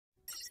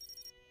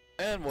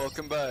And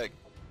welcome back.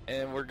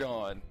 And we're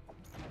gone.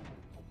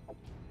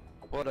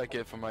 What'd I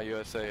get for my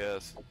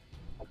USAS?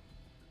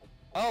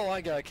 Oh,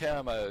 I got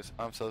camos.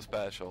 I'm so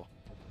special.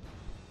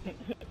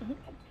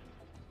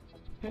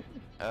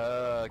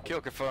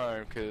 Kill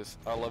confirmed, because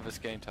I love this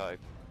game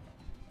type.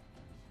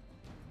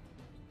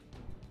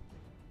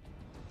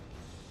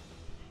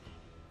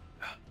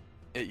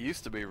 It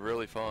used to be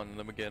really fun in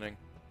the beginning.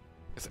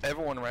 Because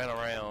everyone ran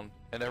around,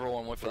 and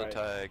everyone went for the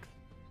tag.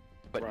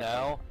 But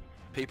now,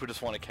 people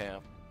just want to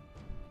camp.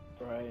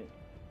 Right.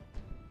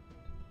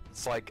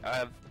 It's like,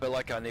 I feel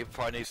like I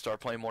probably need to start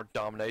playing more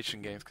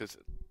domination games, because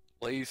at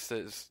least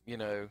it's, you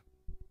know...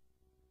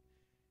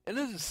 It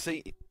doesn't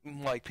seem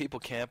like people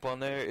camp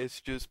on there,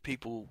 it's just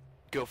people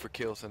go for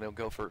kills and they'll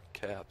go for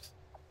caps.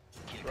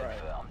 Right.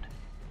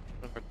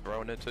 We're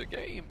thrown into the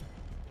game.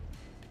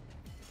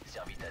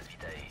 Servitas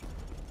vitae.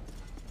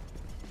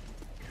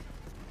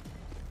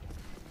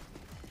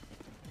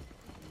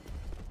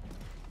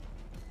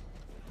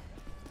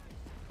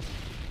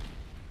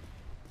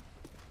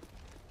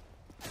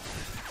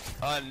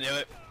 I knew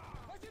it.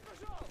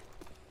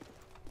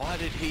 Why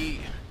did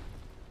he...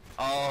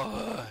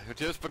 Oh,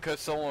 just because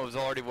someone was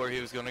already where he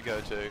was going to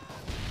go to.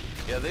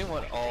 Yeah, they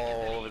went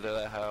all over to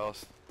that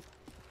house.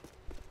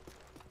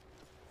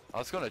 I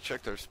was going to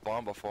check their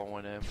spawn before I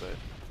went in, but...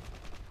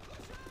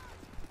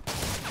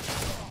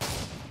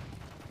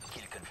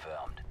 Kill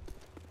confirmed.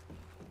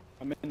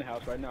 I'm in the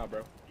house right now,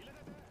 bro.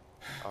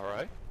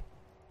 Alright.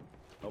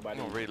 Nobody.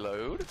 I'm gonna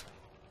reload.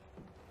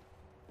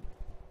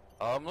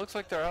 Looks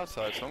like they're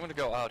outside, so I'm gonna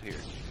go out here.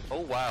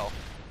 Oh, wow.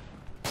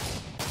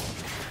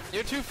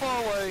 You're too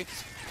far away.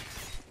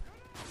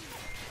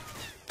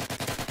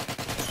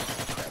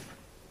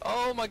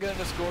 Oh my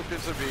goodness,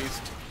 Scorpion's a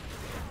beast.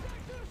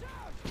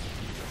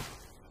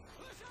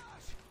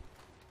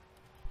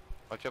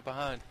 Watch out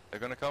behind. They're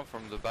gonna come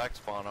from the back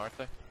spawn, aren't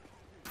they?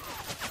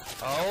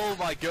 Oh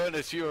my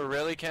goodness, you were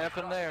really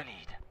camping there?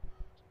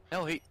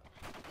 No, he...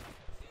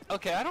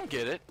 Okay, I don't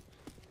get it.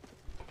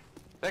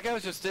 That guy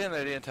was just standing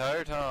there the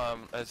entire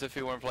time as if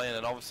he weren't playing,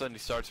 and all of a sudden he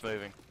starts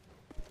moving.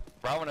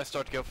 Right when I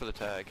start to go for the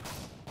tag.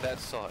 That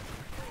sucked.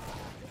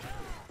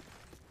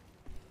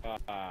 And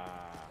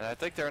I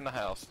think they're in the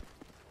house.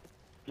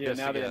 Yeah, Yes,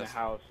 now they're in the yes.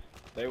 house.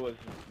 They was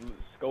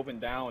scoping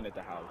down at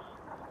the house.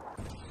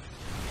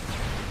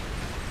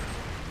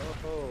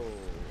 Oh.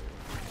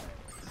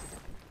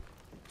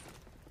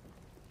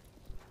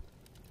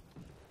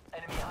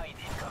 Enemy hide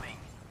incoming.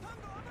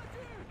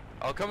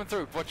 Oh, coming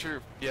through. What's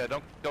your... Yeah,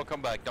 don't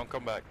come back. Don't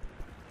come back.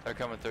 They're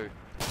coming through.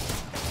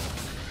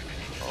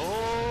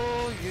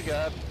 Oh, you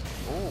got...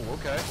 Oh,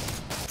 okay.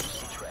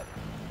 Trap.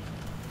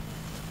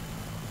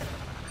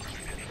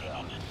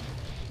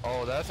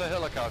 Oh, that's a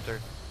helicopter.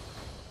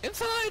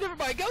 Inside,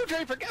 everybody! Go,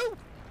 Draper, go!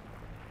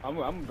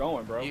 I'm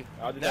going, bro.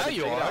 I'll just have Now to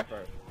you check it are. out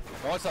first.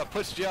 Once I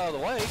pushed you out of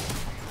the way.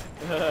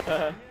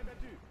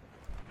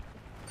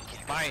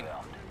 Fine.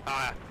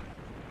 Ah.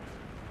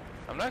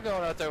 I'm not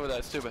going out there with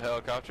that stupid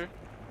helicopter.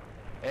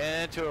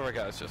 And two of our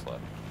guys just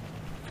left.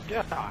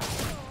 Yeah.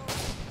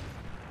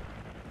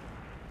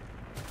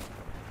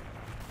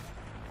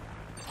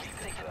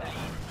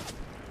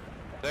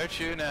 They're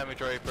shooting at me,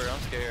 Draper. I'm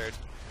scared.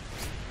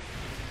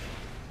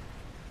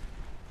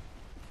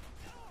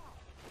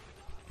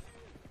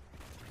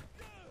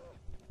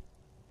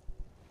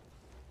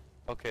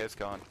 Okay, it's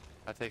gone.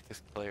 I think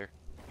this clear.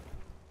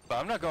 But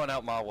I'm not going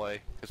out my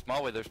way, because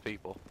my way there's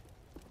people.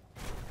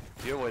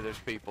 Your way there's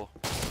people.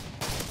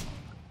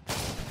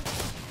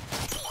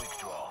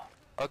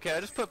 Okay,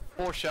 I just put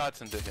 4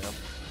 shots into him.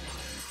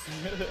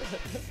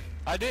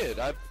 I did.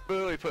 I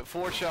literally put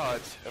 4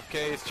 shots of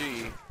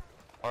KSG,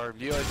 or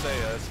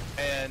USAS,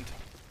 and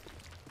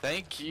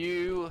thank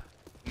you,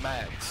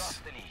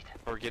 Max,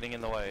 for getting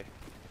in the way.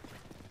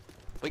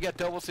 We got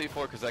double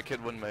C4 because that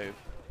kid wouldn't move.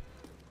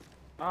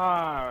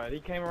 Ah, he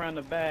came around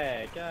the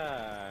back.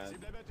 God.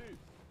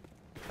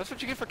 That's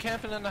what you get for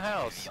camping in the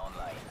house.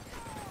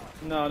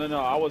 No.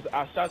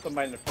 I shot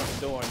somebody in the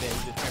front door and then he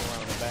just came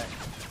around the back.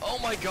 Oh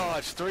my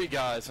gosh, 3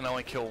 guys and I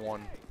only killed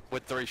 1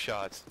 with 3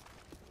 shots.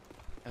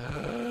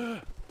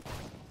 And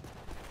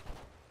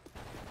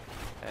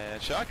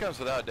shotguns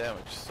without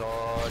damage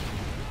suck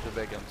the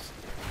big ones.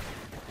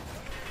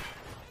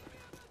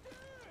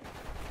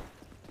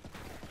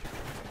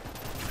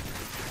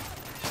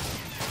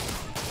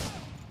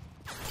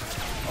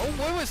 Oh,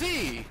 where was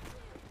he?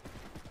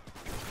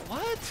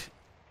 What?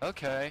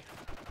 Okay.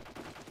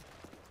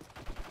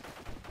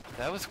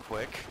 That was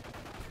quick.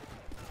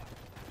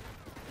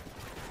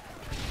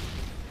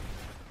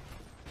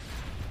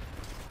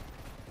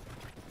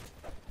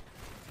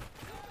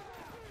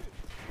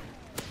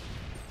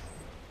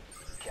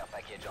 Care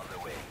package on the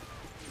way.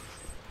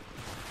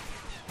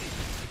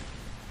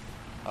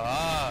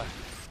 Ah.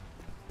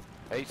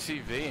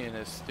 HCV and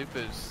his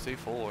stupid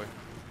C4.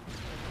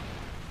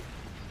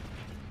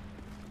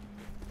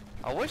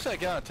 I wish that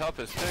guy on top of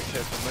his stick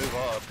had to move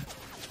up.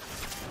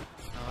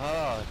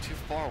 Ah, too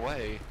far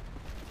away.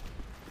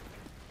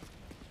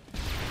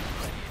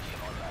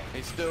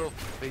 He's still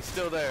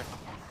there.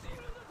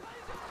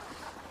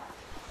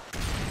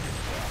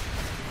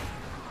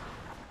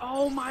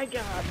 Oh my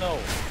God, no.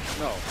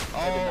 No.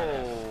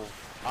 Oh,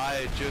 I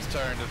had just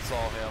turned and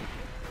saw him.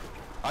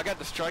 I got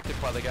distracted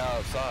by the guy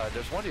outside.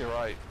 There's one to your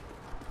right.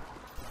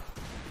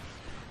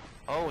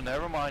 Oh,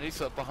 never mind.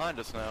 He's up behind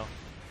us now.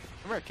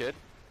 Come here, kid.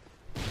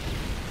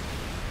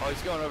 Oh,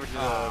 he's going over to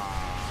the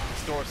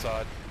store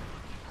side.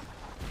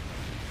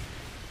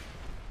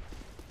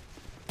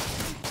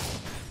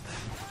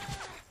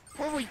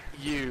 Where were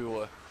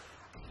you?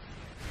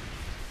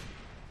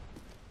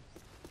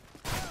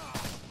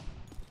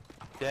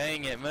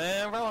 Dang it,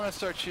 man. I want to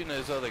start shooting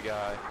this other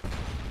guy.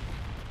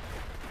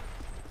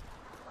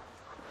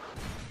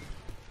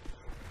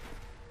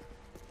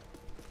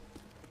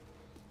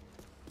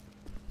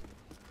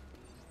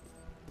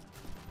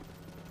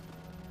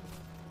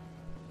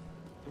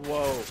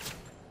 Whoa.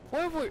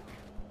 Where were...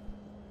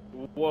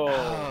 Whoa.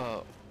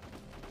 Oh.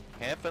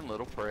 Camping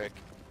little prick.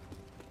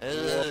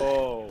 Ugh.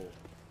 Whoa.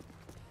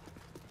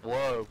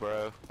 Whoa,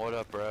 bro. What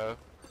up, bro?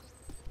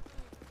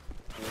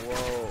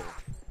 Whoa.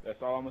 That's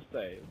all I'm gonna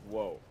say.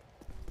 Whoa.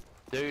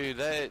 Dude,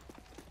 that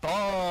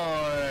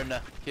barn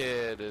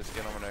kid is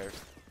getting on my nerves.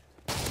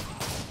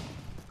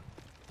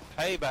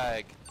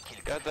 Payback.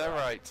 Got that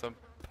right. Some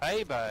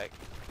payback.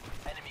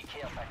 Enemy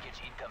care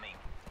package incoming.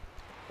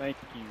 Thank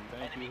you.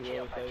 Thank Enemy you,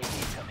 care whoever package said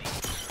it. incoming.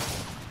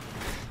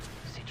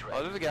 Sit Oh,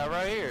 right. there's a guy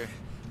right here.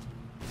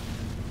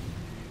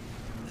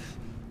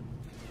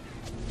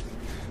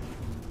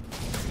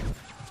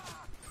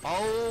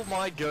 Oh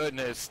my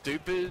goodness,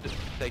 stupid.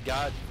 They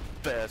got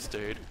vest,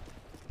 dude.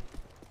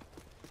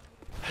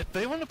 If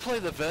they want to play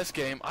the vest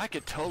game, I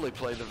could totally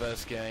play the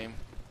vest game.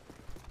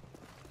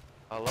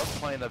 I love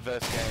playing the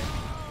vest game.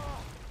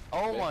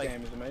 Oh This my.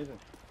 game is amazing.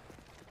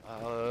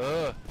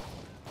 I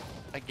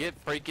get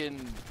freaking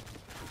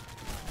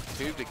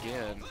tubed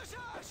again.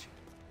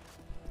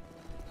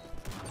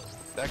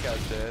 That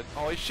guy's dead.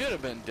 Oh, he should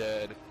have been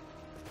dead.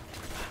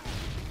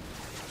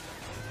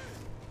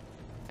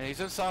 And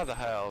he's inside the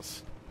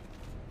house.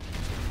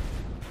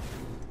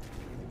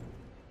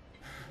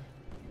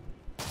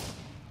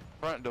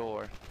 Front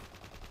door.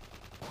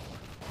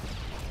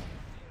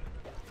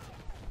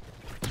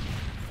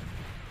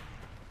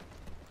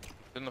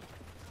 In the...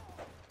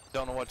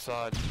 Don't know what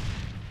side.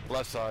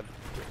 Left side.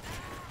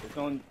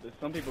 There's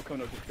some people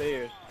coming up the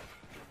stairs.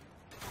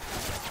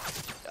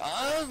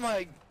 Oh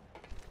my...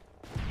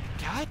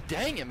 God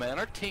dang it, man.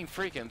 Our team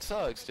freaking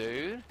sucks,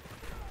 dude.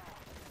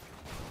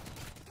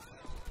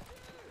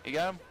 You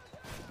got him?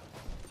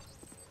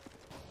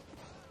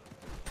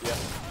 Yeah,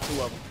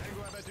 2 of them.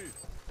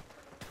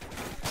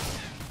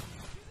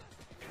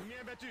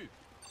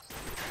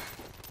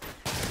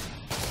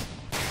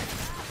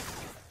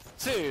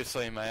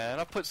 Seriously, man.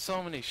 I put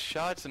so many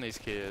shots in these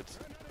kids.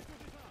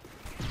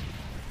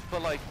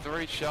 Put like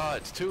 3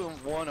 shots. 2 in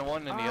one and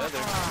 1 in the other.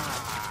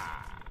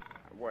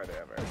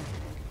 Whatever.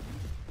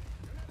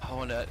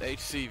 Oh, and that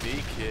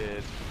HCV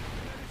kid.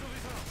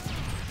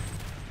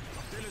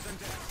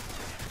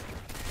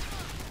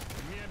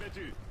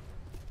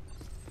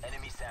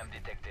 Enemy SAM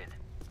detected.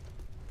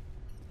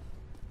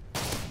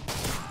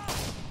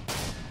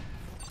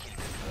 Kill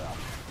confirmed.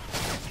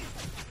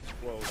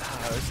 Whoa.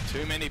 Ah, there's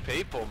too many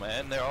people,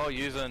 man. They're all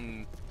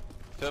using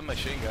 2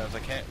 machine guns. I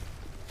can't.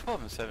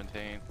 12 and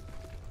 17.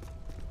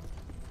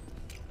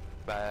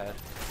 Bad.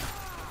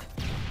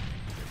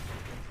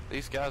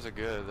 These guys are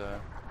good, though.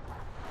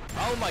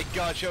 Oh my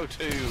gosh,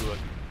 O2!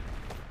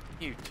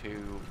 You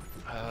two.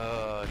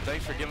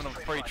 Thanks for giving them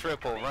a free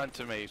triple. Run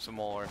to me some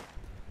more.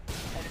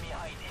 Enemy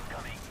hide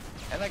incoming.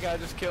 And that guy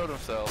just killed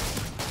himself.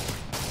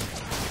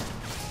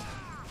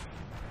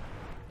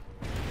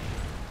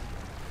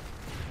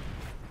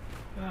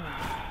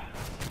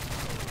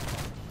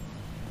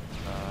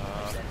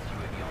 Send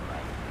UAV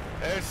online.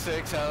 There's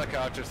 6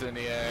 helicopters in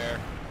the air.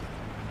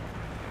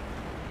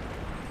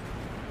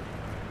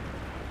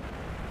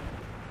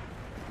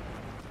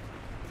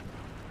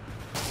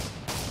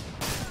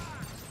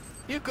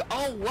 You go,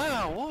 oh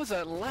wow, what was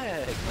that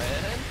lag,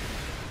 man?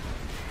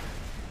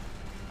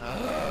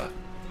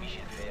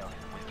 Mission failed.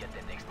 We'll get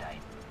them next time.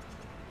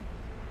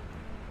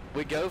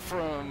 We go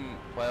from,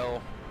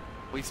 well,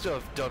 we still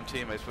have dumb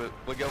teammates, but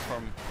we go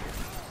from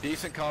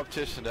decent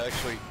competition to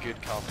actually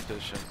good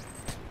competition.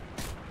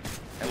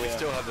 And we Yeah.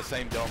 still have the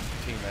same dumb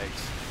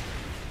teammates.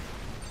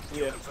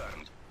 Yeah.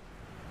 Confirmed.